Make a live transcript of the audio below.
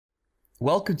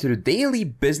Welcome to the Daily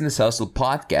Business Hustle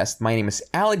podcast. My name is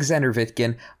Alexander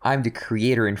Vitkin. I'm the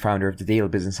creator and founder of the Daily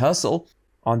Business Hustle.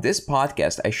 On this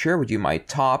podcast, I share with you my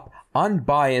top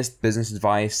unbiased business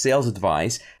advice, sales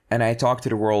advice, and I talk to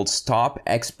the world's top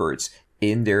experts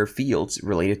in their fields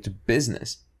related to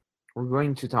business. We're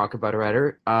going to talk about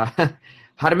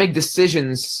how to make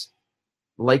decisions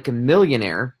like a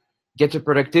millionaire, get the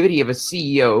productivity of a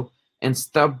CEO, and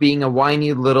stop being a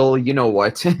whiny little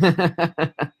you-know-what.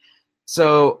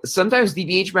 So sometimes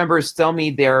DBH members tell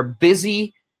me they're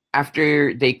busy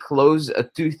after they close a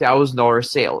 $2,000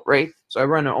 sale, right? So I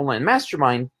run an online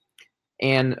mastermind,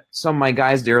 and some of my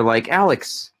guys, they're like,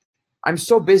 Alex, I'm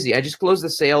so busy. I just closed the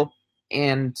sale,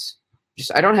 and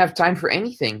I don't have time for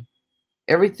anything.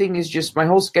 Everything is just, my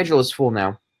whole schedule is full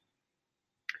now.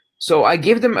 So I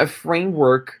give them a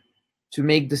framework to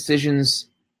make decisions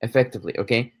effectively,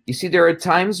 okay? You see, there are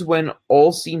times when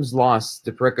all seems lost.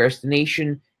 The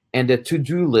procrastination and the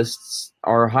to-do lists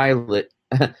are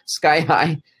sky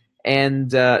high,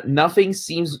 and nothing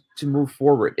seems to move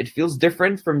forward. It feels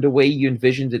different from the way you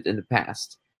envisioned it in the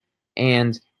past.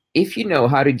 And if you know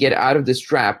how to get out of this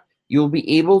trap, you'll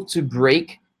be able to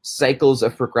break cycles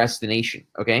of procrastination,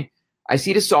 okay? I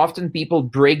see this often. People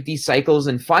break these cycles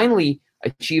and finally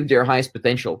achieve their highest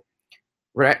potential.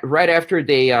 Right after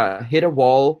they hit a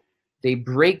wall, they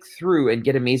break through and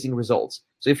get amazing results.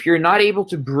 So if you're not able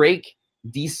to break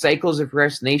these cycles of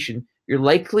procrastination, you're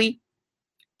likely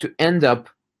to end up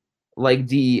like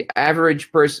the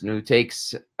average person who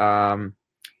takes the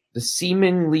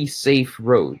seemingly safe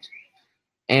road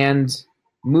and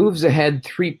moves ahead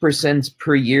 3%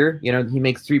 per year. You know, he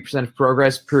makes 3% of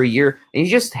progress per year, and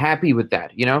he's just happy with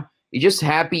that. You know, he's just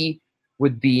happy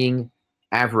with being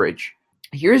average.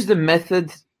 Here's the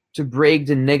method to break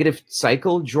the negative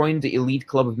cycle. Join the elite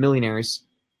club of millionaires,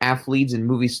 athletes, and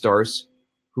movie stars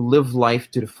who live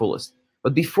life to the fullest.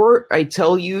 But before I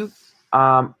tell you,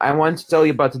 I want to tell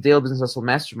you about the Daily Business Hustle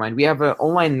Mastermind. We have an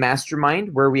online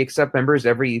mastermind where we accept members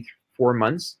every 4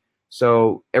 months.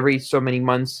 So every 3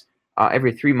 months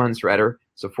rather,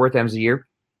 so 4 times a year.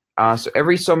 So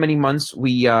every so many months,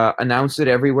 we announce it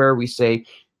everywhere. We say,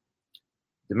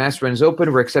 the mastermind is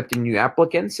open, we're accepting new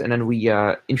applicants, and then we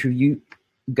interview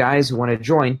guys who want to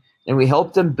join, and we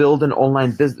help them build an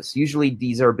online business. Usually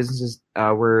these are businesses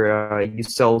where you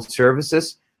sell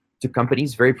services to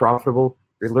companies, very profitable.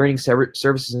 You're learning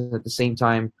services at the same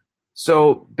time.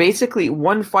 So basically,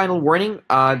 one final warning,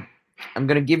 I'm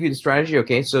going to give you the strategy,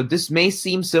 okay? So this may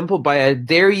seem simple, but I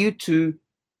dare you to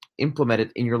implement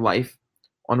it in your life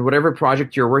on whatever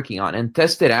project you're working on and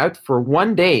test it out for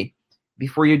one day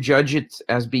before you judge it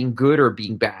as being good or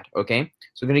being bad, okay?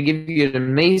 So I'm going to give you an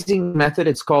amazing method.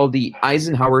 It's called the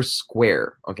Eisenhower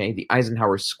Square, okay? The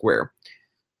Eisenhower Square.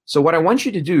 So what I want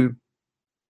you to do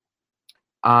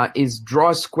is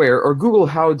draw a square, or Google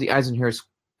how the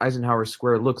Eisenhower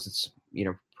Square looks. It's,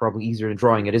 probably easier than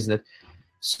drawing it, isn't it?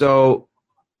 So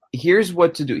here's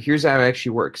what to do. Here's how it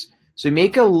actually works. So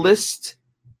make a list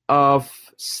of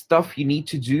stuff you need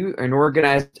to do and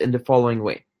organize it in the following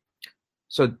way.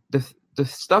 So the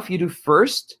stuff you do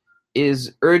first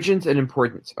is urgent and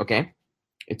important, okay?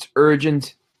 It's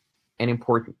urgent and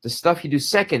important. The stuff you do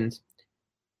second,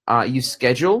 you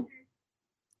schedule.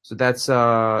 So that's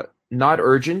not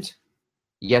urgent,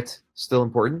 yet still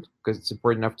important, because it's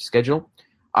important enough to schedule.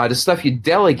 The stuff you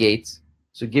delegate,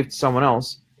 so give to someone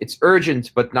else, it's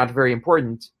urgent but not very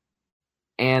important.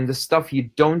 And the stuff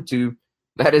you don't do,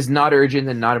 that is not urgent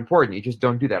and not important. You just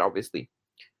don't do that, obviously.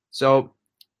 So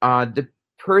the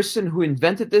person who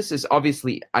invented this is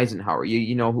obviously Eisenhower.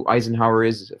 You know who Eisenhower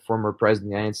is, former president of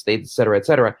the United States, et cetera, et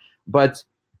cetera. But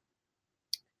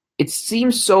it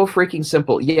seems so freaking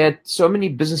simple, yet so many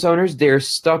business owners, they're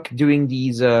stuck doing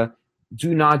these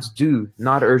do not do,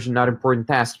 not urgent, not important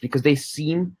tasks because they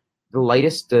seem the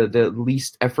lightest, the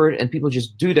least effort, and people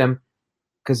just do them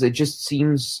because it just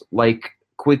seems like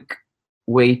quick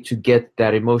way to get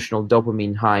that emotional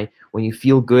dopamine high when you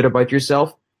feel good about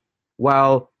yourself.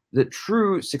 While the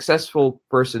true successful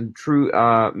person, true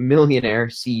millionaire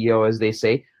CEO, as they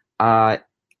say,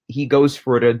 he goes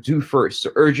for the do first,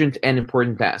 so urgent and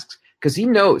important tasks. Because he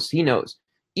knows.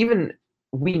 Even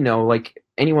we know, like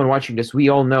anyone watching this, we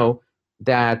all know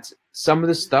that some of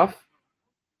the stuff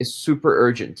is super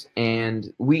urgent.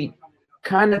 And we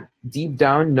kind of deep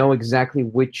down know exactly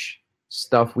which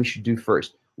stuff we should do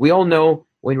first. We all know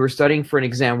when we're studying for an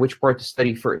exam which part to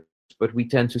study first, but we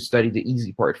tend to study the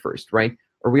easy part first, right?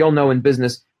 Or we all know in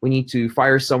business we need to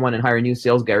fire someone and hire a new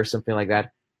sales guy or something like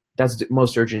that. That's the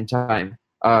most urgent time,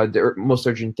 the most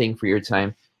urgent thing for your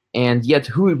time. And yet,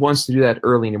 who wants to do that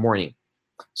early in the morning?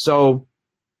 So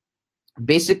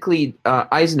basically,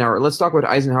 Eisenhower. Let's talk about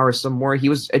Eisenhower some more. He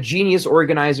was a genius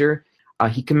organizer.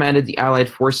 He commanded the Allied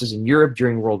forces in Europe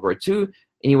during World War II, and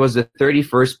he was the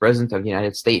 31st president of the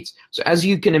United States. So as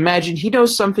you can imagine, he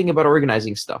knows something about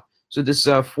organizing stuff. So this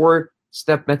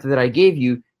 4-step method that I gave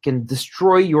you can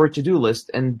destroy your to-do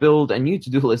list and build a new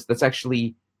to-do list that's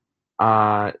actually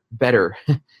better.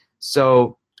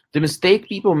 So the mistake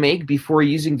people make before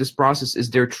using this process is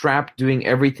they're trapped doing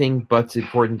everything but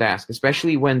important tasks,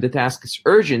 especially when the task is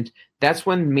urgent. That's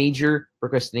when major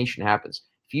procrastination happens.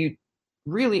 If you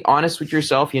really honest with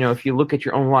yourself, if you look at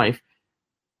your own life,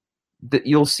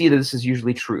 you'll see that this is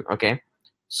usually true, okay?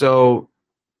 So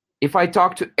if I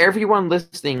talk to everyone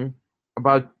listening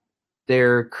about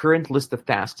their current list of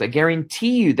tasks, I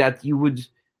guarantee you that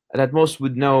most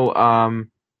would know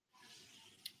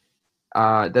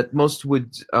know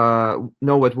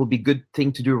what will be good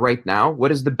thing to do right now.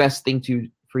 What is the best thing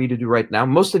for you to do right now?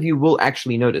 Most of you will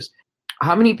actually notice.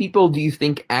 How many people do you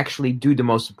think actually do the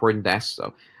most important tasks,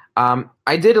 though?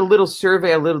 I did a little survey,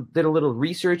 did a little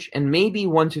research, and maybe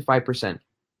 1 to 5%.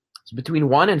 So between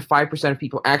 1 and 5% of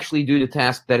people actually do the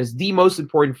task that is the most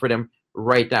important for them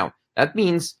right now. That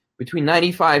means between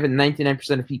 95 and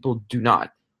 99% of people do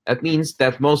not. That means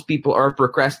that most people are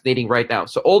procrastinating right now.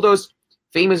 So all those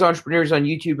famous entrepreneurs on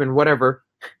YouTube and whatever,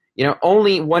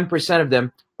 only 1% of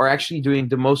them are actually doing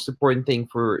the most important thing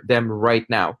for them right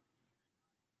now.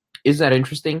 Isn't that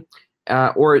interesting?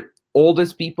 Or all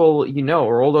those people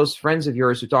or all those friends of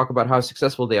yours who talk about how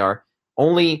successful they are,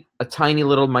 only a tiny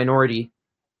little minority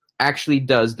actually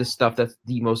does the stuff that's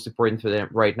the most important for them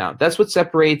right now. That's what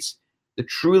separates the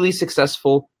truly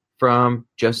successful from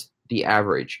just the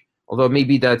average. Although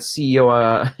maybe that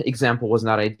CEO example was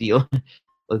not ideal.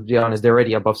 Let's be honest, they're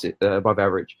already above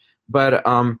average. But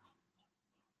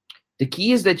the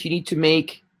key is that you need to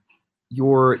make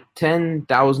your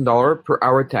 $10,000 per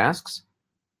hour tasks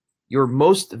your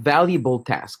most valuable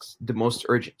tasks, the most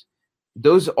urgent.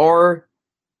 Those are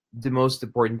the most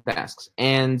important tasks.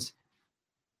 And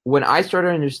when I started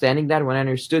understanding that, when I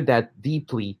understood that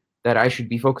deeply, that I should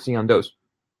be focusing on those,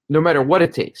 no matter what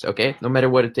it takes, okay? No matter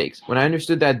what it takes. When I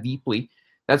understood that deeply,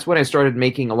 that's when I started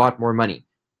making a lot more money.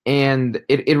 And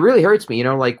it really hurts me,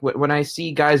 like when I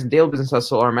see guys in Daily Business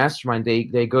Hustle or Mastermind, they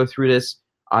go through this,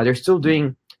 they're still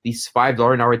doing these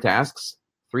 $5 an hour tasks.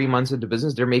 3 months into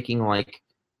business, they're making like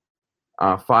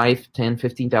 $5, $10,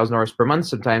 $15,000 per month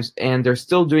sometimes, and they're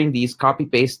still doing these copy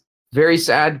paste. Very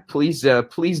sad. Please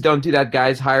don't do that,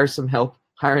 guys. Hire some help.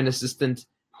 Hire an assistant.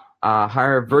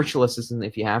 Hire a virtual assistant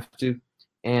if you have to.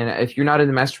 And if you're not in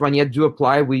the mastermind yet, do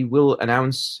apply. We will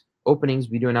announce openings.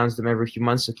 We do announce them every few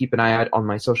months, so keep an eye out on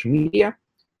my social media,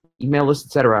 email list,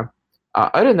 etc.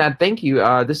 Other than that, thank you.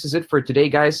 This is it for today,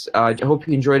 guys. I hope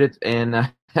you enjoyed it,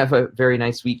 and have a very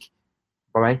nice week.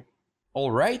 Bye-bye. All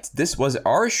right, this was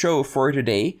our show for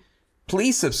today.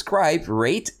 Please subscribe,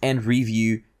 rate, and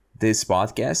review this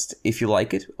podcast if you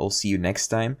like it. I'll see you next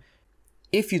time.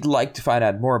 If you'd like to find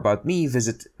out more about me,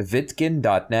 visit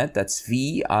vitkin.net. That's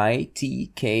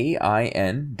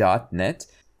VITKIN.net.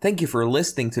 Thank you for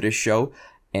listening to this show,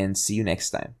 and see you next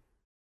time.